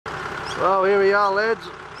Well, here we are, lads,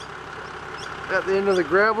 at the end of the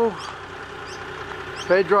gravel.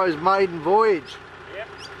 Pedro's maiden voyage. Yep.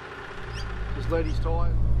 Just let his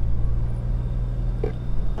tyre.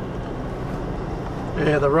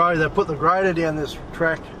 Yeah, the road, they put the grader down this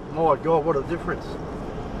track. My God, what a difference.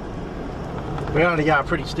 We're only going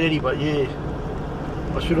pretty steady, but yeah,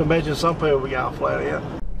 I should imagine some people were going flat out.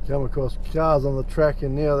 Come across cars on the track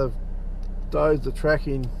and now they've dozed the track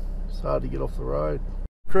in. It's hard to get off the road.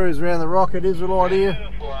 Cruise around the Rocket Israelite here.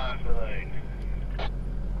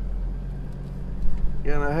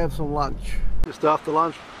 Gonna have some lunch. Just after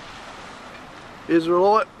lunch,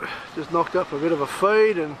 Israelite just knocked up a bit of a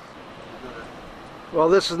feed, and well,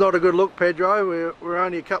 this is not a good look, Pedro. We're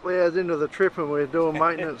only a couple of hours into the trip and we're doing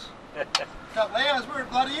maintenance. Couple of hours, we're a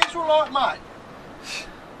bloody Israelite, mate.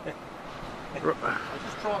 I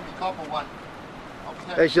just try and be copper one.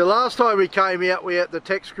 Actually, last time we came out, we had to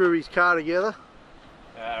tech screw his car together.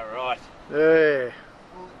 Right. Yeah.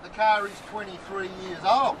 Well, the car is 23 years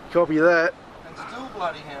old. Copy that. And still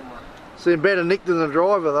bloody hammering. Seemed better nicked than the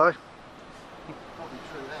driver, though. Probably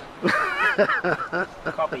true that.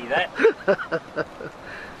 Copy that.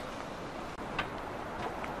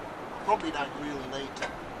 Probably don't really need to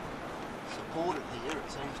support it here.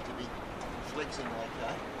 It seems to be flexing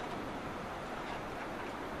okay.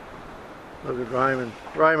 Look at Raymond.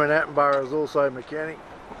 Raymond Attenborough is also a mechanic.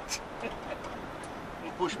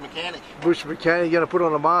 Bush mechanic. Bush mechanic. He's going to put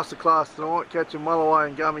on a masterclass tonight, catching mulloway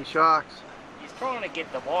and gummy sharks. He's trying to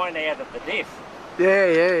get the wine out of the diff.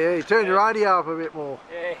 Yeah. You turn your radio up a bit more.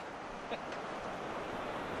 Yeah.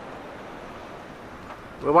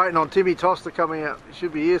 We're waiting on Timmy Toster coming out. He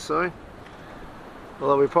should be here soon.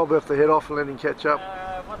 Although we probably have to head off and let him catch up.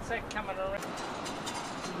 What's that coming around?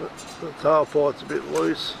 The tail pipe's a bit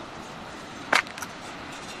loose.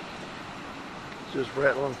 It's just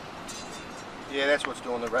rattling. Yeah, that's what's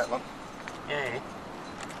doing the rattling. Yeah.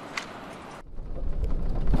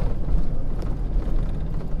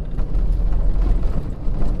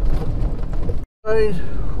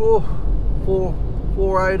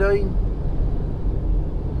 Four 18.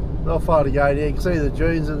 Not far to go there. You can see the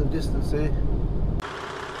dunes in the distance there.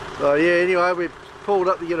 So yeah, anyway, we pulled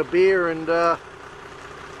up to get a beer and no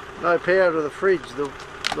power to the fridge. The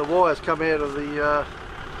wires come out of the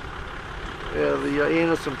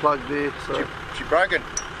Anderson plug there. So She broken.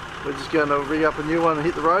 we're just going to rig up a new one and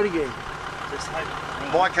hit the road again.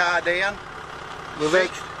 My car down. We've had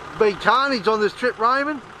big carnage on this trip,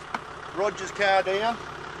 Raymond. Roger's car down.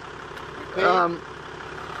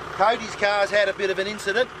 Cody's car's had a bit of an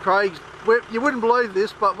incident. Craig's, you wouldn't believe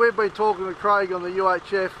this, but we've been talking to Craig on the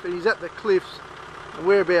UHF and he's at the cliffs and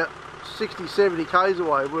we're about 60-70 k's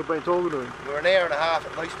away. We've been talking to him. We're an hour and a half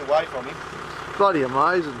at least away from him. Bloody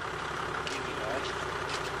amazing.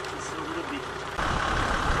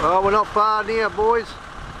 Well, we're not far now, boys.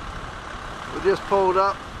 We just pulled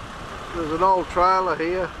up. There's an old trailer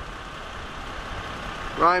here.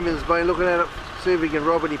 Raymond's been looking at it, see if he can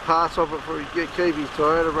rob any parts of it before he keep his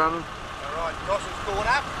Toyota running. Alright, Ross is caught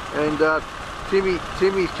up. And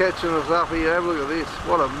Timmy's catching us up here. Have a look at this.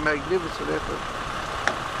 What a magnificent effort.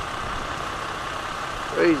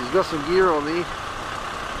 Jeez, he's got some gear on there.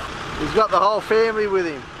 He's got the whole family with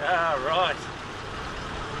him. Right.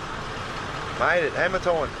 Made it, hammer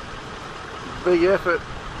time. Big effort.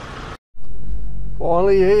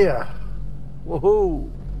 Finally here.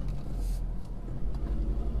 Woohoo!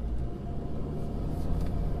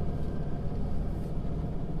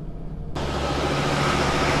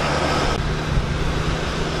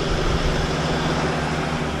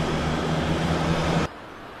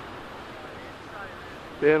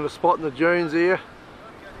 Down the spot in the dunes here.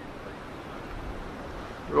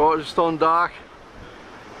 Right, just on dark.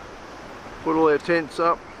 Put all our tents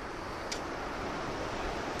up.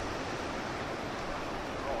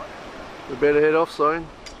 We better head off soon.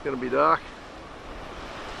 It's going to be dark.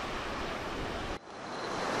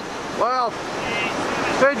 Wow,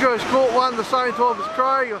 Pedro's caught one the same time as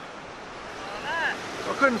Craig.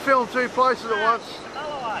 I couldn't film two places at once.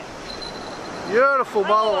 Beautiful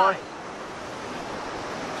mulloway.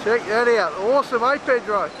 Check that out. Awesome, eh,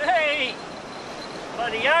 Pedro? Hey!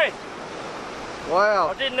 Bloody oath! Wow.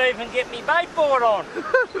 I didn't even get me bait board on.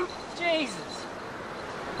 Jesus.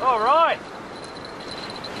 Alright.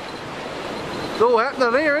 It's all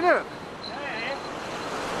happening here, isn't it? Yeah.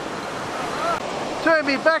 Turn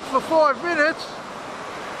me back for 5 minutes.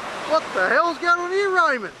 What the hell's going on here,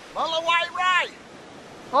 Raymond? Mulloway Ray!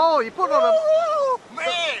 Oh, you put on a... Woo,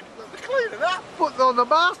 man! Clean it up! Put on the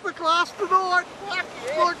masterclass tonight. Fuck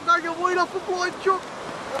It's yeah! like taking weed off a blind chook.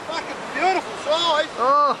 A fucking beautiful size!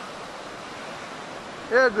 Oh,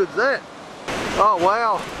 how good's that? Oh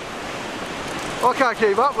wow, I can't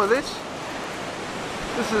keep up with this.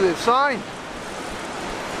 This is insane.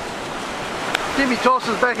 Jimmy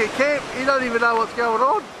Tosser's back at camp. He don't even know what's going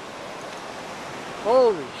on.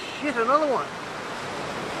 Holy shit, another one.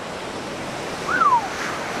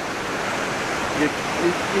 You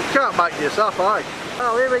can't make this up, eh?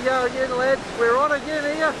 Oh, here we go again, lads. We're on again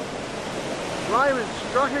here. Raymond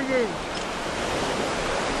struck again.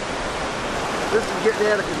 This is getting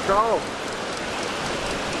out of control.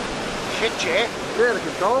 Shit, yeah. It's out of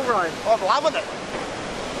control, Ray. I'm loving it.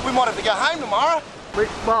 We might have to go home tomorrow.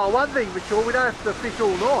 Well, one thing for sure, we don't have to fish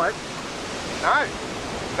all night. No.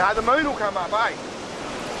 No, the moon will come up, eh?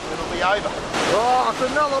 It'll be over. Oh, it's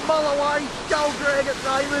another mile away. Go drag it,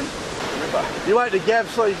 Raymond. You wait till Gav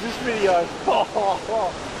sees this video.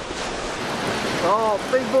 Oh,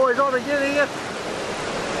 big boy's on again here.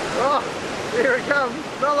 Oh, here it comes.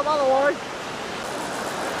 Another mile away.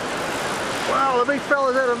 Wow, the big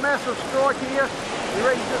fella's had a massive strike here. He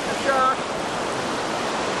reckons it's a shark.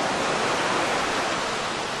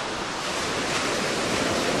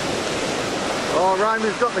 Oh,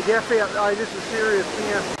 Raymond's got the gaff out. Oh, this is serious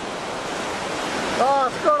now. Oh,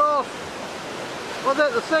 it's got off. Was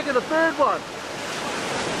that the second or third one?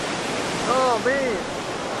 Oh, man.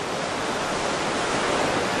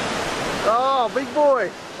 Oh, big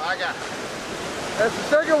boy. Bugger. That's the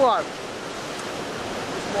second one.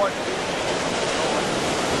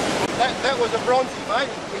 That was a bronzy, mate.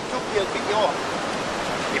 He took you a bit off.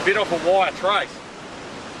 You bit off a wire trace.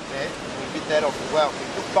 Yeah, we bit that off as well. He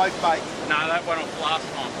took both baits. No, that went off last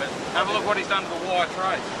time, but have a look what he's done to the wire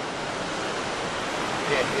trace.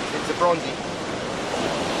 Yeah, it's a bronzy.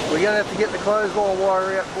 We're going to have to get the clothesline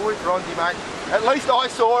wire out, boys. Bronzy, mate. At least I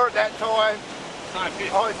saw it that time. Same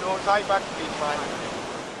fish. I saw it. Same bucket fish, mate.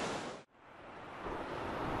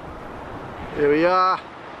 Here we are.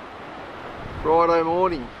 Friday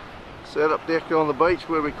morning. Sat up deck on the beach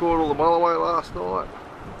where we caught all the mulloway last night.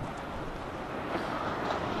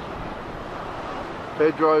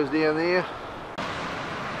 Pedro's down there.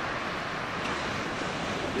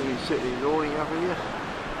 Jimmy's sitting his awning up here.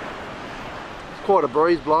 It's quite a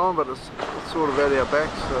breeze blowing, but it's sort of at our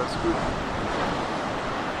backs, so it's good.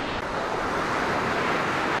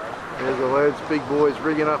 There's the lads, big boys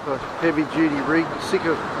rigging up a heavy duty rig, sick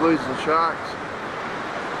of losing sharks.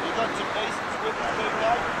 You got some decent swimmers too,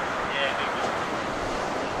 mate? Yeah,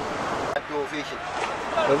 outdoor fishing.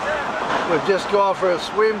 We've just gone for a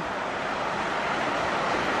swim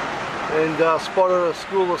and spotted a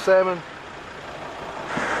school of salmon.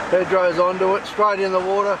 Pedro's onto it, straight in the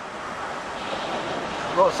water.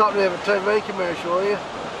 Got something to have a TV commercial here.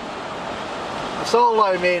 The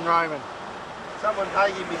solo man, Raymond. Someone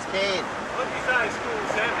take him his can. What did you say, school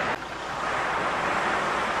salmon?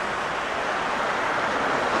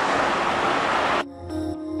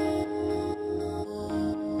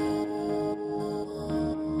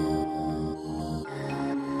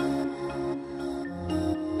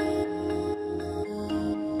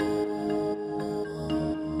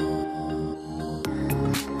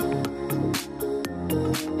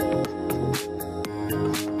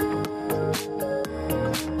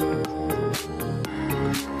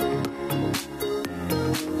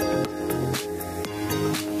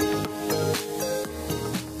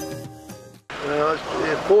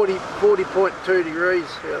 It's 40.2 degrees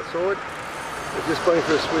outside. We've just been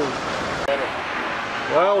for a swim.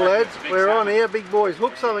 Well, lads, we're on here. Big boy's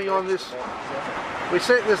hooked something on this. We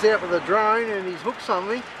set this out with a drone and he's hooked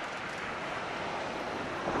something.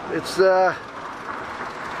 It's what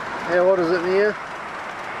is it here?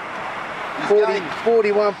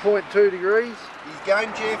 41.2 degrees. He's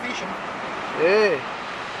game chair fishing. Yeah.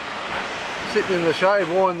 Sitting in the shade,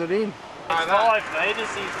 winding it in. 5 metres,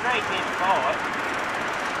 he's 3.5.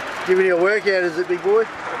 Giving you a workout, is it, big boy?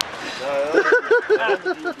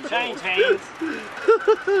 Change hands.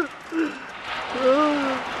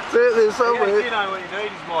 It's out there somewhere. You know what you need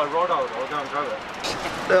is my rod holder. I'll go and grab it.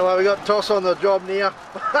 Well, we got Toss on the job now.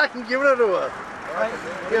 I can give it to her.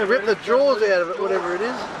 Yeah, rip the jaws out of it, whatever it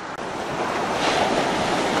is.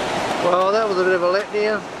 Well, that was a bit of a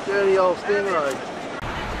letdown. Dirty old stingray.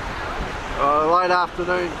 Late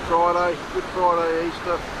afternoon, Friday, Good Friday,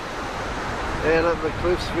 Easter. Out at the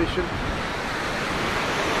cliffs fishing.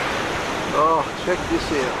 Oh, check this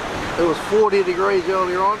out. It was 40 degrees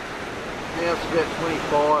earlier on. Now it's about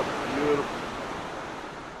 25. Beautiful.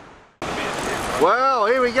 Well,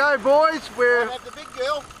 here we go, boys. We're the big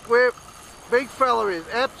girl. We're big fella is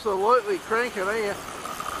absolutely cranking here.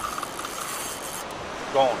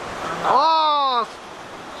 Gone. Oh,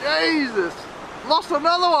 Jesus! Lost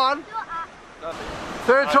another one.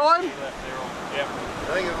 Third time? Yep. I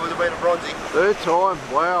think it would have been a bronzy. Third time.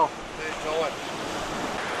 Wow. Third time.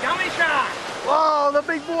 Gummy shark! Oh, the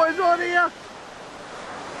big boy's on here.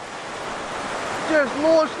 Just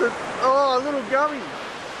launched it. Oh, a little gummy.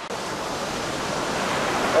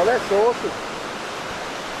 Oh, that's awesome.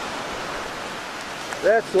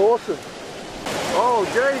 That's awesome. Oh,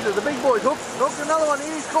 Jesus, the big boy's hooked another one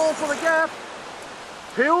here. He's calling for the gaff.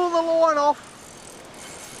 Peel the line off.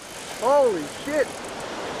 Holy shit.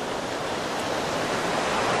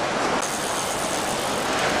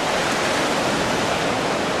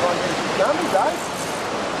 Gummies, eh?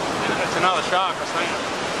 It's another shark, I've seen it.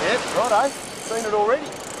 Yep, right, eh? Seen it already.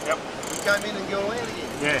 Yep. You came in and go out again.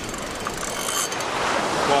 Yeah.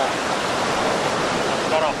 Well,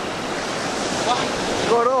 got off.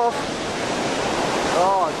 Got off.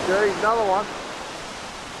 Oh, geez, another one.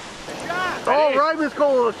 Oh, Raymond's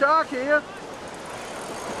calling a shark here.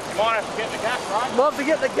 Might have to get the gaff, right? Might have to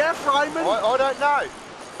get the gaff, Raymond. I don't know.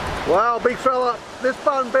 Wow, big fella, this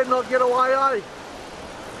bun better not get away, eh?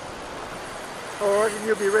 Oh, I reckon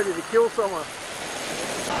you'll be ready to kill someone.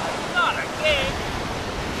 Not again.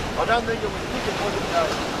 I don't think it was chicken, was it, though?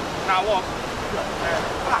 No, what?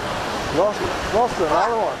 Lost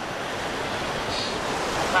another one.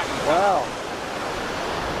 Wow.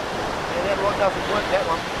 Yeah, that one doesn't work, that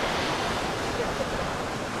one.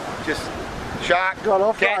 Just shark. Got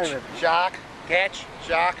off, Catch. Raymond. Shark. Catch.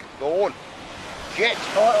 Shark. Gone. Catch.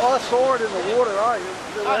 I saw it in the water, eh?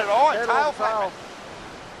 So did I. Head Tail on flapping. It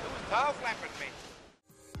was tail flapping me.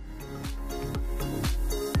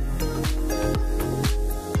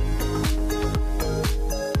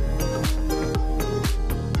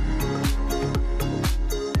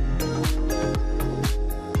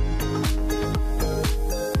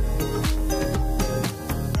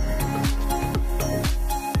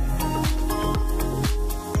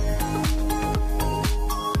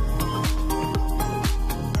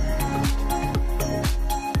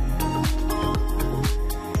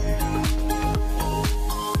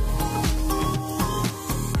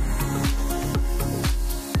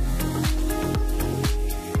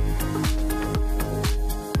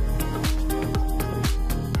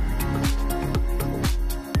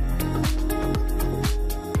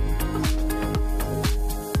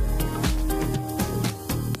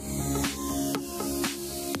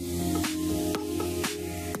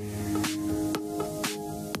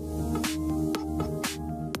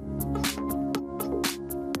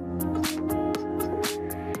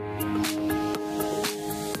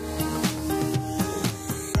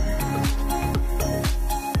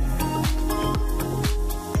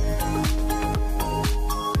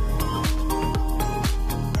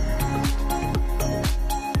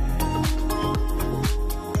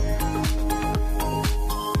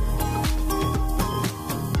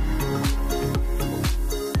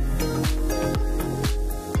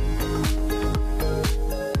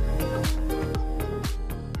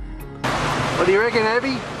 What do you reckon,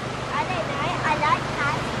 Abby? I don't know. I like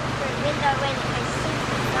that for a window when it was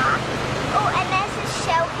super dark. Oh, and there's a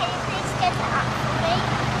shell. Can you please get it up for me?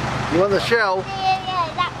 You want the shell?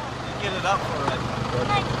 Yeah, that one. Get it up for it.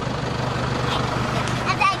 No.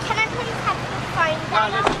 And then can I please have the phone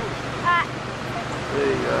down?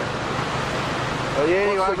 There you go. Oh yeah,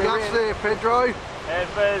 anyway, What's the guts guts there, Pedro? It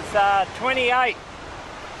was 28.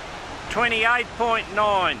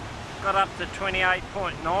 28.9. Got up to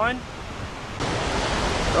 28.9.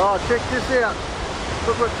 Oh, check this out.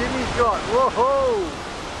 Look what Timmy's got. Whoa!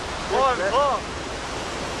 5 o'clock.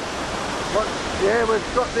 Yeah,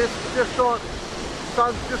 we've got this just on.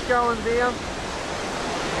 Sun's just going down.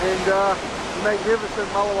 And magnificent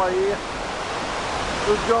mulloway here.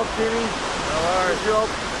 Good job, Timmy. No worries. Good job.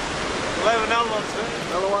 We'll have another one soon.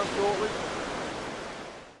 Another one shortly.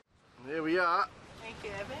 There we are. Thank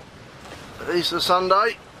you, Evan. Easter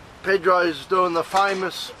Sunday. Pedro's doing the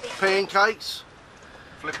famous pancakes.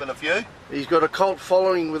 Flipping a few. He's got a cult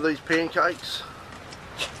following with these pancakes.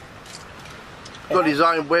 Got his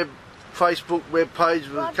own Facebook web page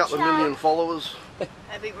with a couple of million followers.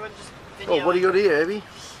 Abby, we're just Oh, what do you got here, Abby?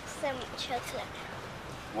 Some chocolate.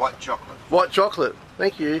 White chocolate. White chocolate.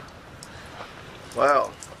 Thank you.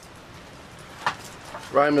 Wow.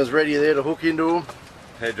 Raymond's ready there to hook into them.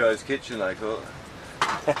 Pedro's kitchen, they call it.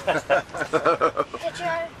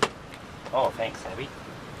 Pedro. Oh, thanks, Abby.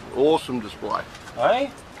 Awesome display.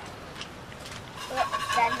 Hey?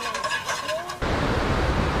 What's that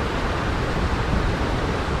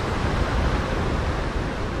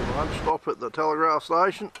mean? Lunch stop at the telegraph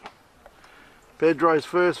station. Pedro's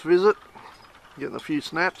first visit. Getting a few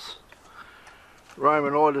snaps.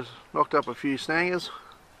 Raymond and I just knocked up a few snangers.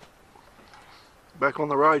 Back on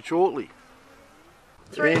the road shortly.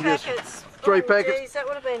 3 And just packets. 3 Oh, packets. Geez, that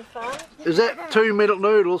would have been fun. Is that 2-minute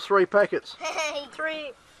noodles, 3 packets?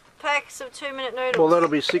 3 packs of 2-minute noodles. Well, that'll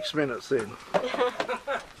be 6 minutes then.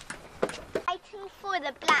 Waiting for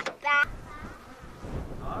the black bag.